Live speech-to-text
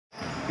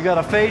You got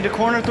to fade to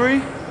corner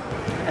three,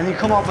 and you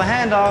come off a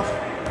handoff.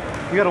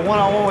 You got a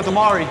one-on-one with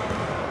Omari.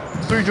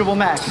 3 dribble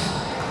max.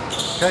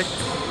 Okay?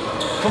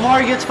 If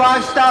Omari gets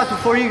 5 stops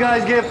before you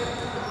guys get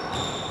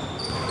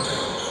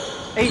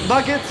 8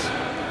 buckets. The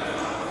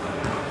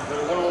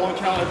one-on-one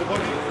count as a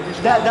bucket?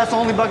 That's the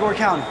only bucket we're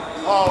counting.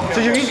 Oh, okay.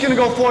 So you're each gonna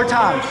go 4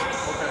 times. Okay.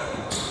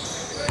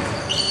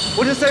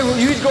 We'll just say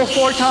you each go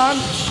 4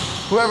 times.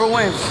 Whoever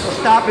wins, the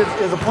stop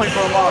is a point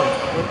for Omari.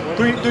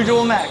 3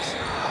 dribble max.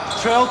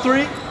 Trail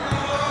 3,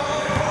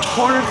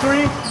 corner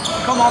 3,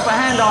 come off a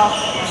handoff,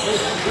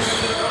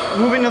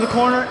 move into the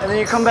corner, and then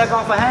you come back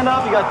off a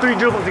handoff. You got 3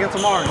 dribbles against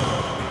Omari.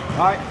 All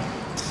right.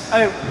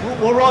 Hey,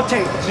 we'll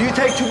rotate. So you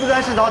take 2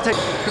 possessions, I'll take.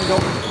 Go.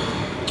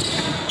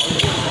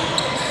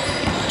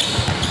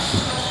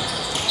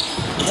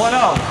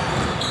 1-0.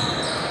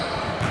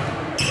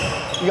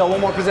 You got 1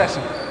 more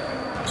possession.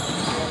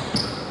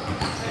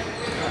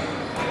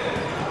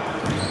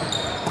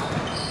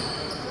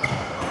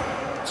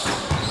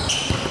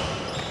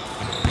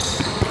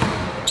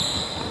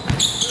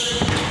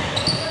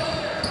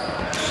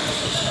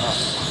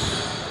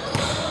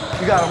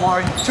 You got it,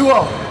 Omari.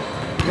 2-0.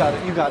 You got it,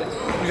 you got it,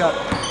 you got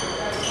it.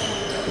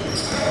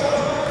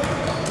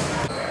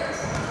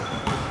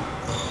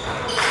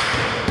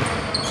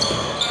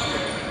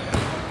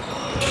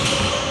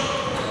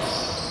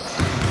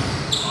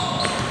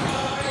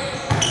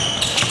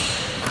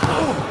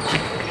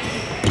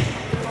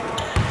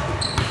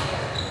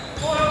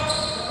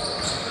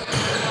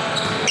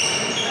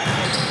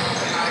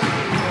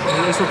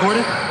 It's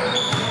recorded.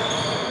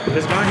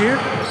 This guy here,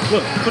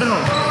 look, put it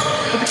on.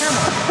 Put the camera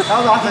on. That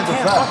was offensive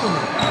foul.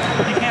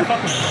 You can't fuck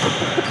with me.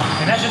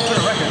 And that's just for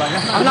the record. Like,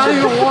 that's not I'm not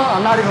even warm.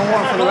 I'm not even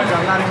warm for the record.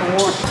 I'm not even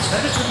warm.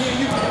 That's just for me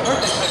and you for your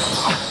birthday.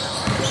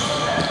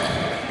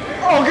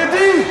 Oh, good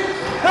D.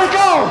 Let's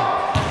go.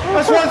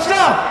 That's 1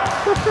 stop.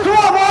 Come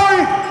on,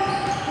 Omari.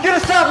 Get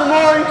a stop,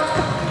 Omari.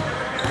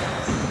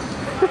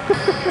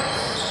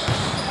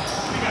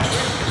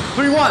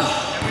 3-1.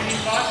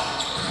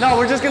 No,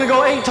 we're just gonna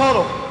go 8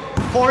 total.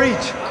 4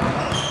 each.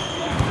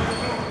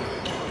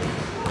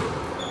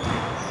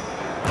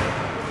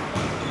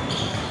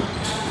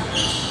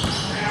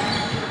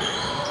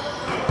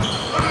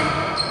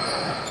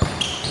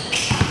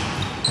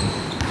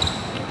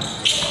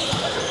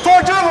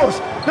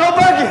 No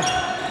bucket!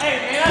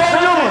 Hey, man, 4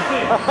 dribbles!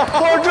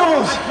 4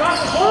 dribbles!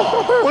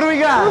 What do we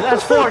got?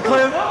 That's 4,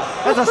 Cliff.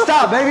 That's a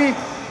stop, baby.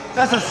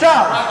 That's a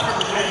stop.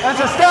 That's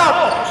a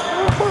stop.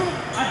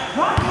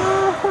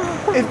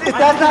 If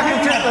that's not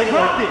considered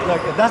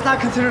like, if that's not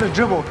considered a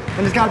dribble,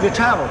 then it's got to be a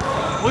travel.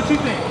 What you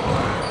think?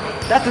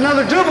 That's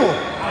another dribble.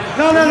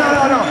 No. No,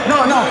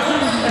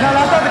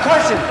 that's not the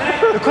question.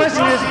 The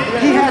question is,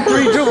 he had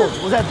 3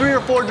 dribbles. Was that 3 or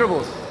 4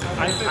 dribbles?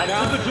 I took a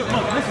dribble. No,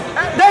 listen.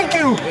 Thank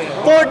you.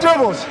 4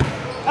 dribbles.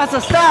 That's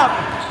a stop.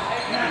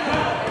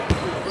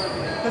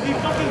 Because he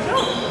fucking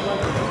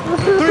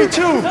jumped. 3-2.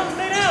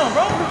 Stay down,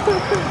 bro.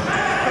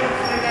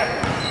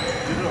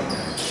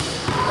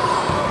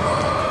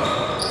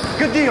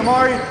 Good D,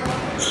 Omari.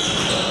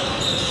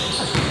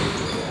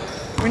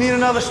 We need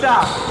another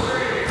stop.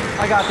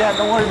 I got that.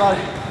 Don't worry about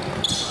it.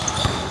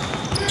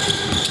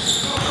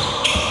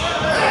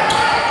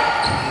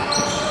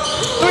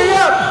 Three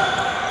up.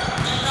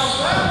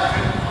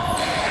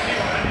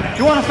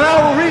 You want a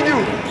foul? We'll redo.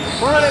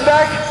 We're running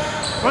back.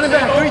 Running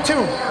back.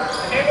 3-2.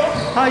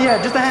 Oh,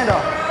 yeah, just a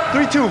handoff.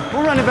 3-2.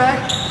 We're running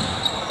back.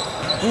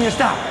 We need to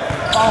stop.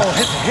 Oh,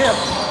 hit the hip.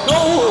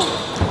 Oh.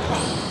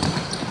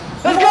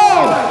 Let's go.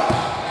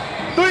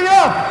 3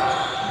 up.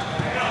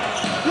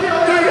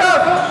 3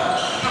 up.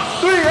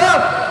 3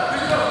 up.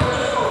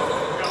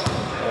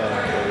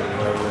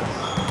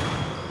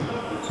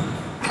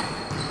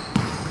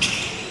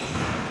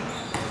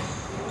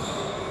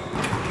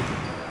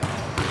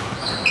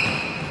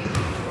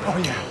 Oh,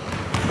 yeah.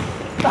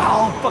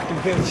 Oh, fucking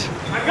bitch.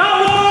 I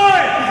got one!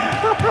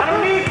 I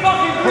don't need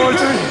fucking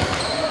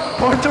 4-3.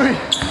 4-3.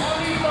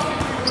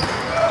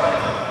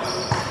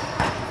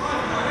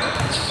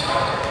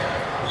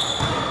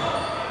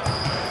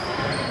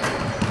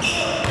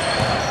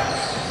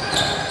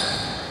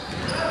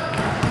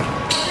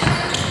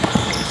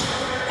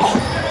 Oh.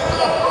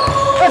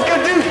 That's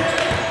good, dude.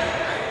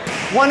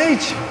 1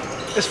 each.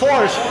 It's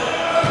 4s.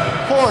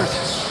 4s.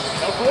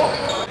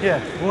 Yeah,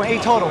 we went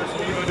 8 total.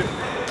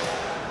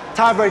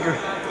 Tiebreaker.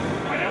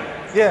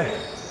 Yeah.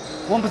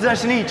 1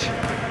 possession each.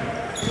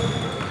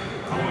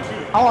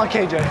 I want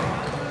KJ.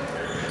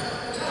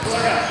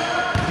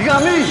 You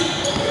got me.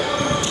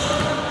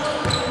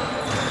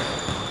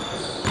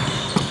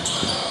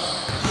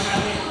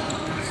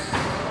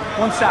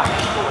 One stop.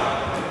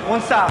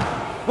 1 stop.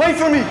 Wait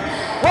for me.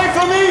 Wait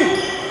for me.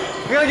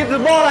 We gotta get the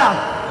ball out.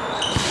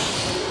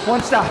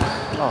 1 stop.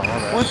 Oh, all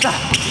right. 1 stop.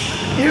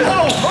 You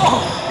know.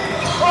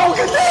 Oh,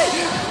 good thing.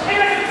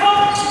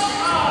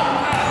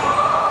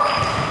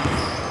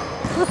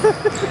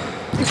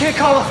 You can't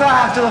call a foul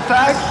after the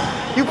fact.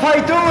 You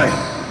play through it.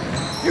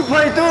 You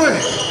play through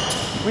it.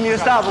 We need to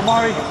stop,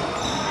 Omari.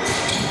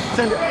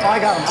 Send it. Oh, I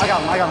got him.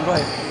 Go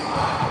ahead.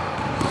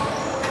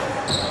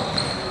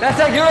 That's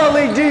that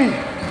EuroLeague G.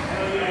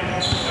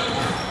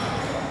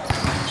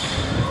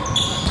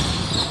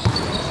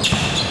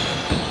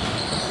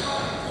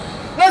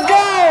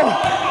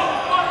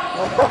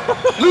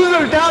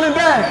 Loser, down and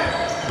back.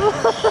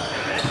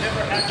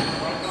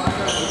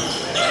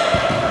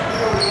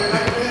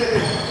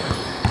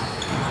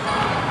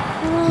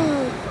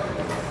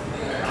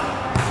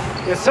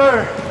 Yes,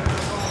 sir.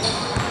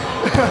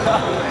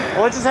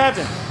 What just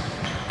happened?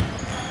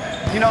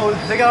 You know,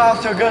 they got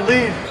off to a good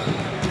lead.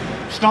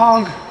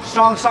 Strong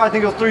start. I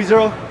think it was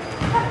 3-0.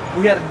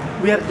 We had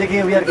to dig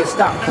in. We had to get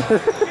stopped.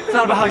 It's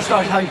not about how you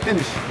start, it's how you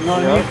finish. You know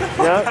what I mean?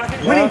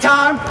 Yep. Winning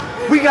time,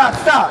 we got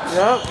stops.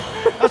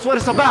 Yep. That's what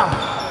it's about.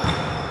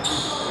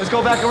 Let's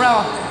go back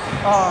around.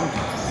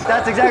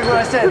 That's exactly what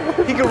I said.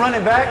 He can run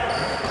it back.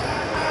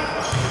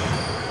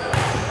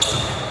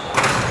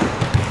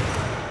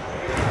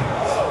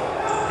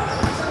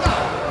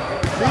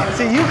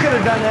 See, you could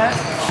have done that.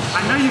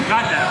 I know you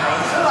got that, bro.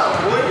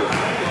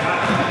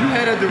 You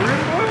headed the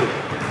rim, boy?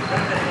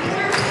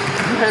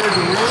 You headed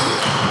the rim?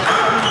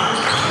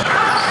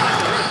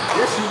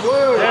 Yes, you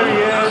were. There he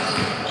is.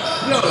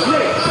 Yo,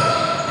 Nick.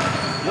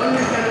 One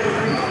Nick headed the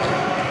rim.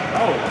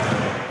 Oh.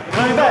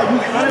 Run it back.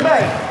 Run it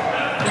back.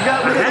 You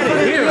got the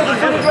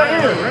footage right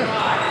here.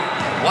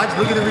 Watch,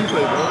 look at the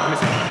replay, bro. Let me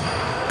see.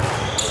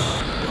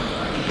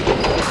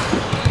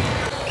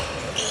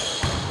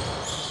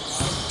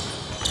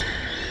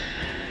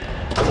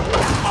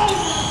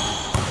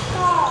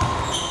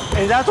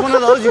 And that's one of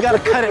those, you gotta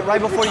cut it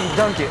right before you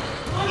dunk it.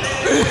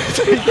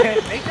 So you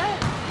can't make that?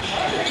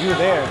 You were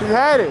there. You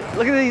had it.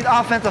 Look at these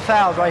offensive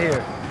fouls right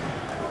here.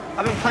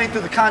 I've been playing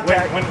through the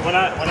contact, When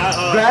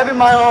I grabbing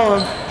my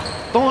arm,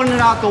 throwing it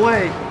out the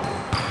way,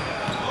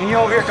 and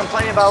you're over here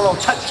complaining about a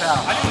little touch foul.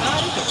 I didn't know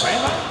you complain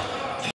about it.